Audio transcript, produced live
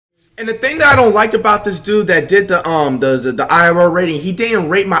And the thing that I don't like about this dude that did the IRL rating, he didn't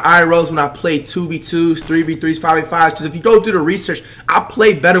rate my IRLs when I played 2v2's, 3v3's, 5v5's. Because if you go do the research, I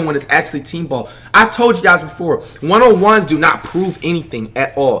play better when it's actually team ball. I told you guys before, 1-on-1s do not prove anything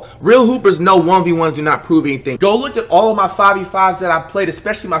at all. Real hoopers know 1v1s do not prove anything. Go look at all of my 5v5's that I played,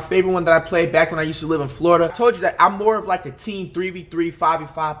 especially my favorite one that I played back when I used to live in Florida. I told you that I'm more of like a team 3v3,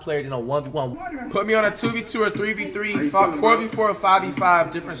 5v5 player than a 1v1. Put me on a 2v2 or 3v3, 4v4 or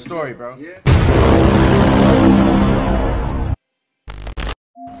 5v5, different story, bro.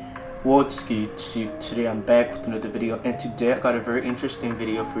 What's good? Today I'm back with another video, and today I got a very interesting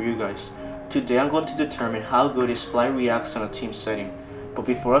video for you guys. Today I'm going to determine how good is Flight reacts on a team setting. But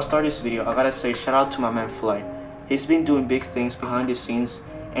before I start this video, I gotta say shout out to my man Flight. He's been doing big things behind the scenes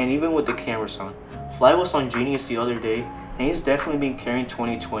and even with the cameras on. Flight was on Genius the other day and he's definitely been carrying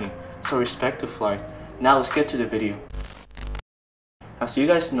 2020, so respect to Flight. Now let's get to the video. As you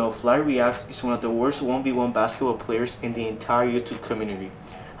guys know, Flight Reacts is one of the worst 1v1 basketball players in the entire YouTube community.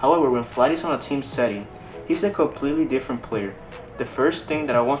 However, when Flight is on a team setting, he's a completely different player. The first thing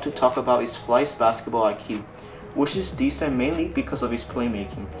that I want to talk about is Flight's basketball IQ, which is decent mainly because of his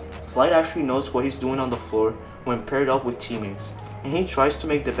playmaking. Flight actually knows what he's doing on the floor when paired up with teammates, and he tries to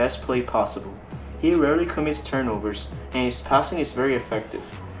make the best play possible. He rarely commits turnovers, and his passing is very effective.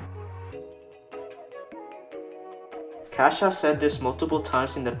 Cash has said this multiple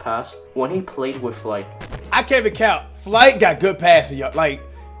times in the past when he played with Flight. I can't even count. Flight got good passing, y'all. Like,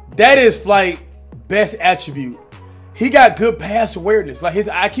 that is Flight's best attribute. He got good pass awareness. Like, his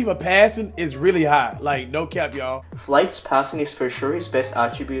IQ of passing is really high. Like, no cap, y'all. Flight's passing is for sure his best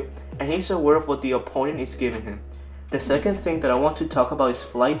attribute, and he's aware of what the opponent is giving him. The second thing that I want to talk about is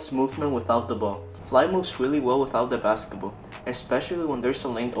Flight's movement without the ball. Flight moves really well without the basketball, especially when there's a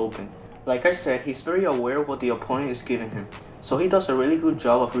lane open. Like I said, he's very aware of what the opponent is giving him, so he does a really good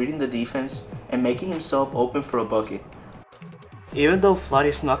job of reading the defense and making himself open for a bucket. Even though Flight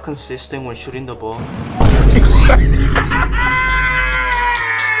is not consistent when shooting the ball,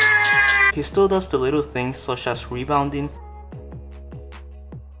 he still does the little things such as rebounding,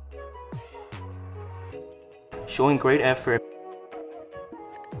 showing great effort,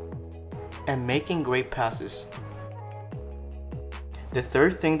 and making great passes. The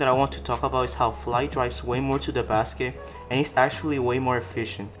third thing that I want to talk about is how Flight drives way more to the basket and he's actually way more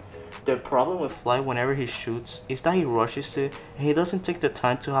efficient. The problem with Flight whenever he shoots is that he rushes it and he doesn't take the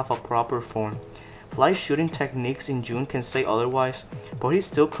time to have a proper form. Flight's shooting techniques in June can say otherwise, but he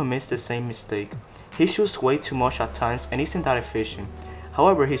still commits the same mistake. He shoots way too much at times and isn't that efficient.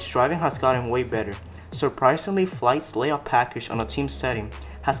 However, his driving has gotten way better. Surprisingly, Flight's layup package on a team setting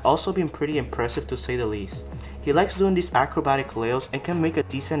has also been pretty impressive to say the least. He likes doing these acrobatic layups and can make a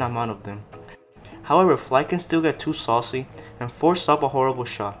decent amount of them. However, Flight can still get too saucy and force up a horrible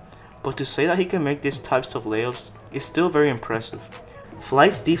shot, but to say that he can make these types of layups is still very impressive.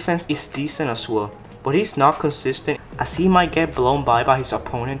 Flight's defense is decent as well, but he's not consistent as he might get blown by his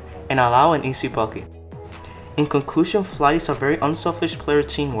opponent and allow an easy bucket. In conclusion, Flight is a very unselfish player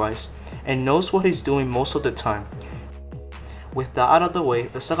team-wise and knows what he's doing most of the time. With that out of the way,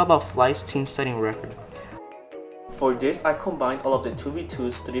 let's talk about Flight's team setting record. For this, I combined all of the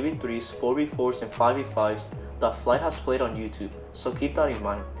 2v2's, 3v3's, 4v4's, and 5v5's that Flight has played on YouTube, so keep that in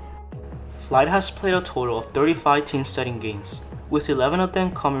mind. Flight has played a total of 35 team setting games, with 11 of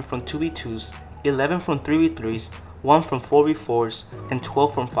them coming from 2v2's, 11 from 3v3's, 1 from 4v4's, and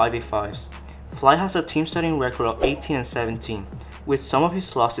 12 from 5v5's. Flight has a team setting record of 18 and 17, with some of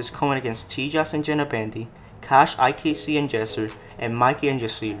his losses coming against T-Jazz and Jenna Bandy, Cash, IKC and Jesser, and Mikey and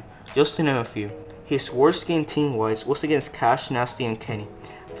Jasir, just to name a few. His worst game team-wise was against Cash, Nasty, and Kenny.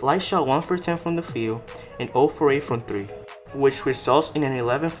 Flight shot 1 for 10 from the field and 0 for 8 from 3, which results in an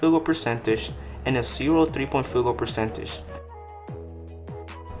 11 field goal percentage and a 0 3-point field goal percentage.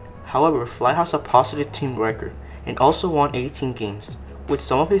 However, Flight has a positive team record and also won 18 games, with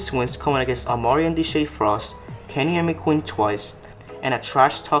some of his wins coming against Amari and Deshae Frost, Kenny and McQueen twice, and a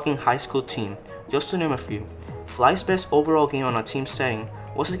trash-talking high school team, just to name a few. Flight's best overall game on a team setting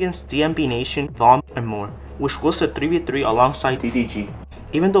was against DMB Nation, Vaughn, and more, which was a 3v3 alongside DDG.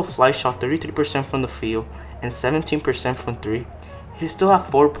 Even though Flight shot 33% from the field and 17% from 3, he still had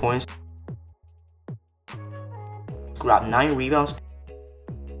 4 points, grabbed 9 rebounds,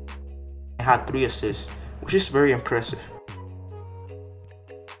 and had 3 assists, which is very impressive.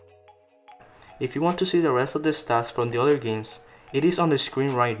 If you want to see the rest of the stats from the other games, it is on the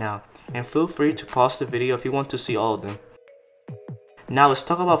screen right now, and feel free to pause the video if you want to see all of them. Now let's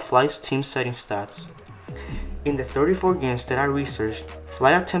talk about Flight's team setting stats. In the 34 games that I researched,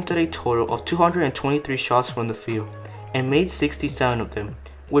 Flight attempted a total of 223 shots from the field and made 67 of them,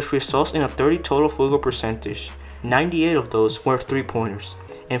 which results in a 30 total field goal percentage. 98 of those were 3-pointers,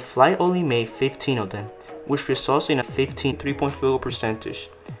 and Flight only made 15 of them, which results in a 15 3-point field goal percentage.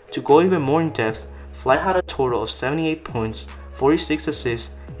 To go even more in depth, Flight had a total of 78 points, 46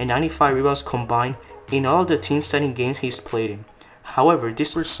 assists, and 95 rebounds combined in all of the team-setting games he's played in. However,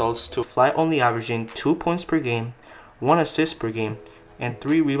 this results to Flight only averaging 2 points per game, 1 assist per game, and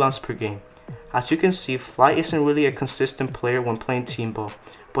 3 rebounds per game. As you can see, Flight isn't really a consistent player when playing team ball,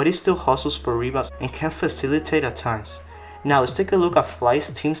 but he still hustles for rebounds and can facilitate at times. Now let's take a look at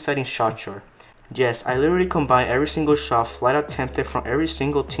Flight's team-setting shot chart. Yes, I literally combined every single shot Flight attempted from every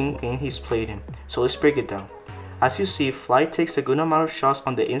single team game he's played in, so let's break it down. As you see, Flight takes a good amount of shots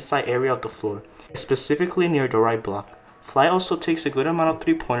on the inside area of the floor, specifically near the right block. Flight also takes a good amount of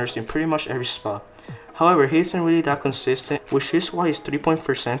 3-pointers in pretty much every spot. However, he isn't really that consistent, which is why his 3-point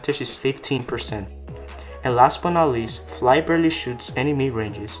percentage is 15%. And last but not least, Flight barely shoots any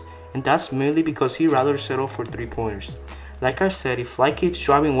mid-ranges, and that's mainly because he'd rather settle for 3-pointers. Like I said, if Flight keeps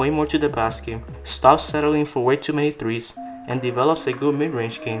driving way more to the basket, stops settling for way too many threes, and develops a good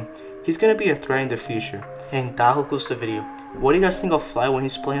mid-range game, he's gonna be a threat in the future. And that concludes the video. What do you guys think of Flight when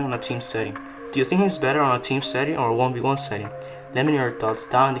he's playing on a team setting? Do you think he's better on a team setting or a 1v1 setting? Let me know your thoughts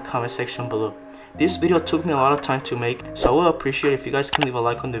down in the comment section below. This video took me a lot of time to make, so I would appreciate if you guys can leave a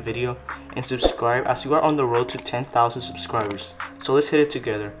like on the video and subscribe, as we are on the road to 10,000 subscribers. So let's hit it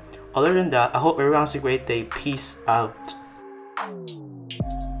together. Other than that, I hope everyone has a great day. Peace out.